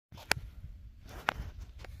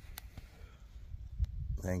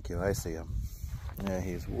Thank you. I see him. Yeah,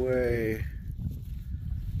 he's way.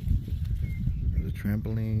 There's a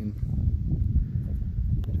trampoline.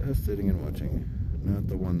 Just sitting and watching. Not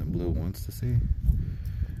the one that Blue wants to see.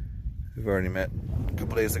 We've already met a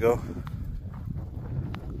couple days ago.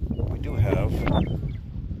 We do have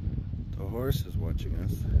the horse is watching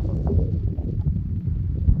us.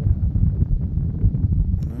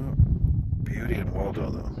 No, Beauty and Waldo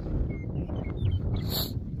though.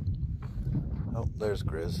 Oh, there's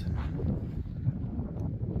Grizz.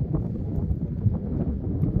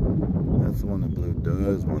 That's the one that Blue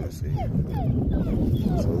does want to see.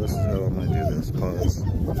 So this is how I'm going to do this. Pause.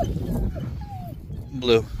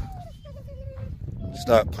 Blue.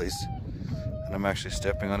 Stop, please. And I'm actually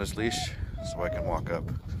stepping on his leash so I can walk up.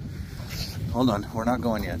 Hold on, we're not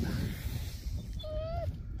going yet.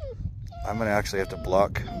 I'm going to actually have to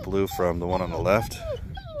block Blue from the one on the left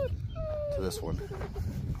to this one.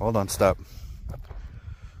 Hold on, stop.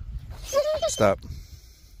 Stop.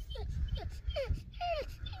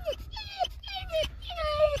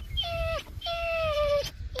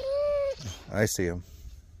 I see him.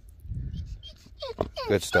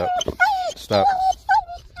 Good, stop. Stop.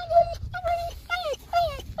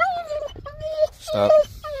 Stop.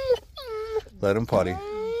 Let him potty.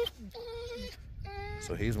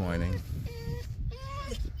 So he's whining.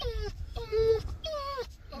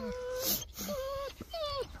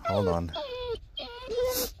 Hold on.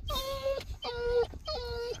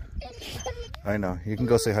 I know. You can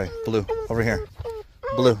go say hi. Blue, over here.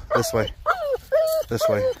 Blue, this way. This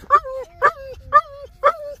way.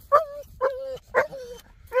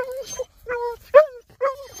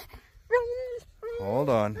 Hold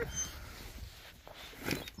on.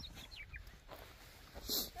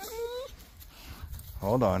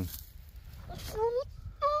 Hold on.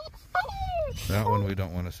 That one we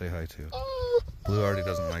don't want to say hi to. Blue already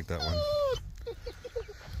doesn't like that one.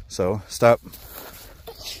 So, stop.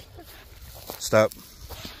 Stop.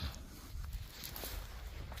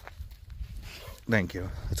 Thank you.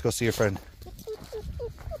 Let's go see your friend.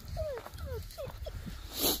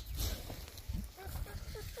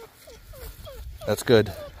 That's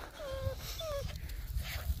good.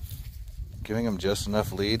 Giving them just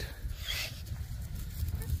enough lead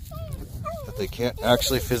that they can't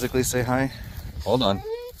actually physically say hi. Hold on.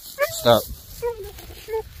 Stop.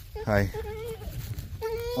 Hi.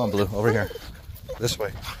 Come on, Blue. Over here. This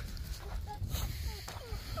way.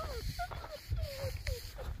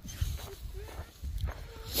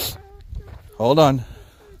 Hold on.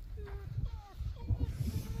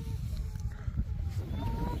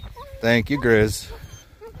 Thank you, Grizz.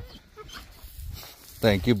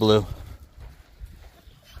 Thank you, Blue.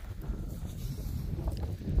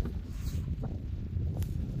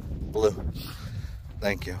 Blue.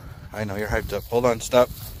 Thank you. I know you're hyped up. Hold on, stop.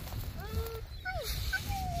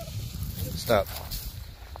 Stop.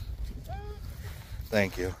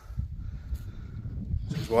 Thank you.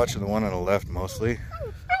 She's watching the one on the left mostly.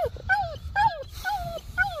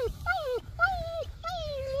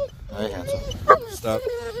 Hi, handsome. Stop.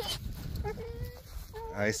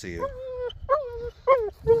 I see you.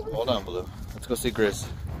 Hold on, Blue. Let's go see Grizz.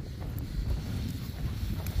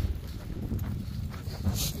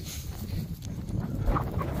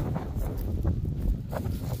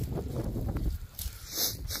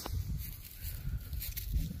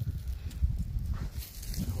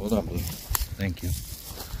 Hold on, Blue. Thank you.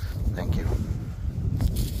 Thank you.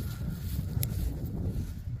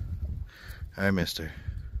 Hi, mister.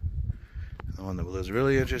 The one that Blue's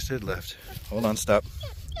really interested left. Hold on, stop.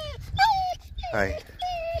 Hi.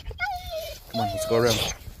 Come on, let's go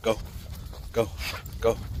around. Go. Go.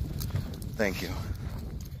 Go. Thank you.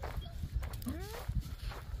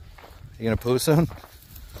 You gonna poo soon?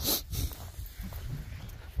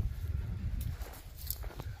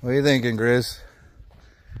 What are you thinking, Grizz?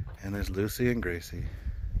 And there's Lucy and Gracie.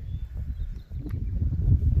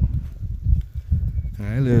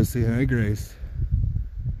 Hi, Lucy. Hi, Grace.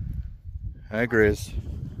 Hi, Grizz.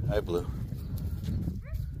 Hi, Blue.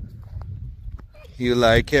 You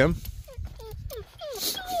like him?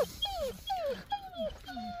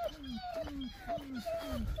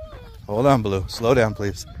 Hold on, Blue. Slow down,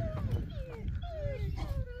 please.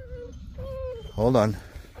 Hold on.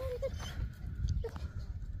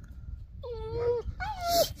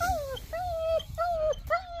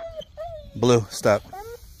 Blue, stop.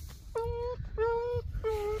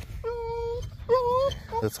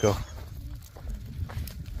 Let's go.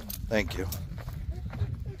 Thank you.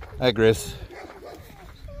 Hi, Grizz.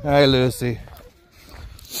 Hi, Lucy.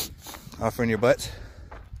 Offering your butt?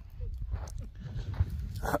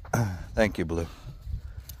 Thank you, Blue.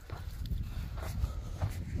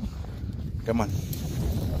 Come on.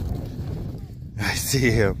 I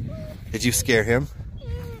see him. Did you scare him?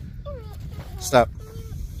 Stop.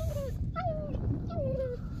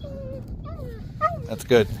 That's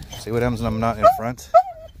good. See what happens when I'm not in front?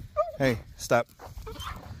 Hey, stop.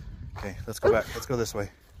 Okay, let's go back. Let's go this way.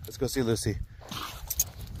 Let's go see Lucy.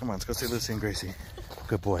 Come on, let's go see Lucy and Gracie.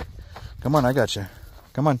 Good boy. Come on, I got you.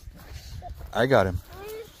 Come on. I got him.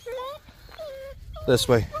 This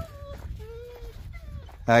way.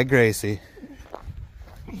 Hi, Gracie.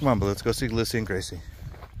 Come on, Blue. Let's go see Lucy and Gracie.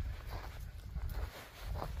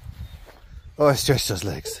 Oh, I stretched those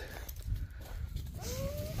legs.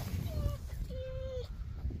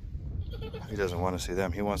 He doesn't want to see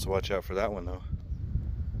them. He wants to watch out for that one, though.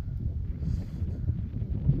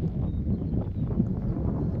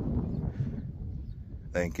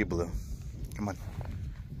 Thank you, Blue. Come on.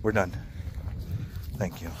 We're done.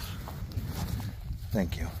 Thank you.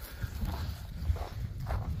 Thank you.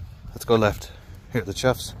 Let's go left. Here, the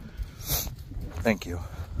chuffs. Thank you.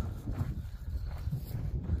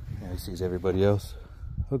 Yeah, he sees everybody else.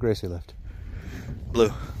 Oh, Gracie left.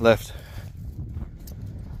 Blue, left.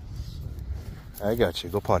 I got you.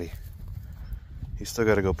 Go potty. You still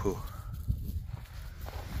got to go poo.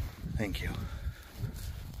 Thank you.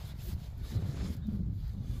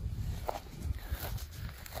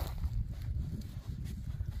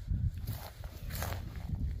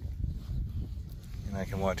 And I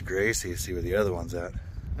can watch Gracie, see where the other one's at.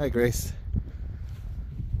 Hi, Grace.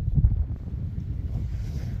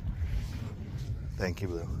 Thank you,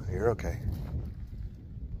 Blue. You're okay.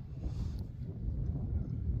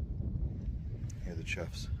 Here are the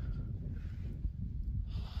chuffs.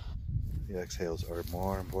 The exhales are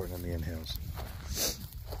more important than the inhales.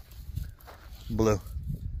 Blue.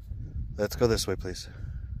 Let's go this way, please.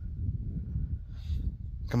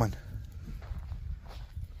 Come on.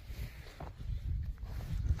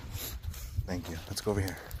 Thank you. Let's go over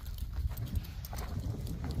here.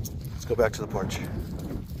 Let's go back to the porch.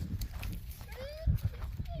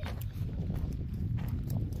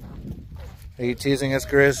 Are you teasing us,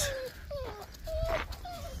 Grizz?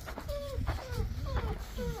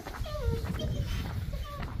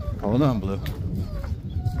 Hold on, Blue.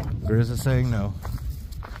 Grizz is saying no.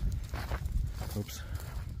 Oops.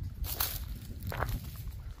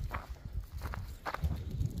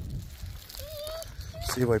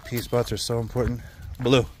 See why pee spots are so important?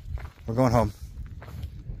 Blue, we're going home.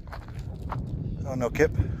 Oh, no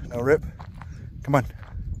kip, no rip. Come on.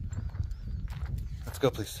 Let's go,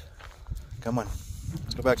 please. Come on.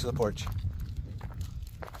 Let's go back to the porch.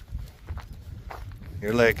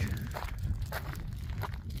 Your leg.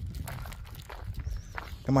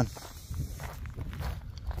 Come on.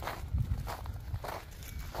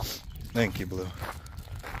 Thank you, Blue.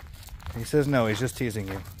 He says no, he's just teasing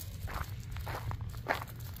you.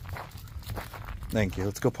 Thank you.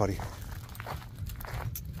 Let's go potty.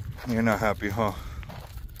 You're not happy, huh?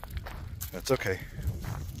 That's okay.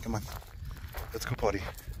 Come on. Let's go potty.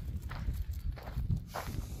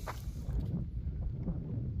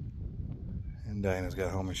 And Diana's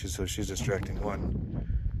got home and she's distracting one.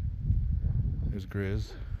 There's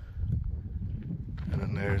Grizz. And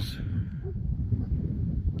then there's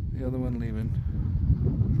the other one leaving.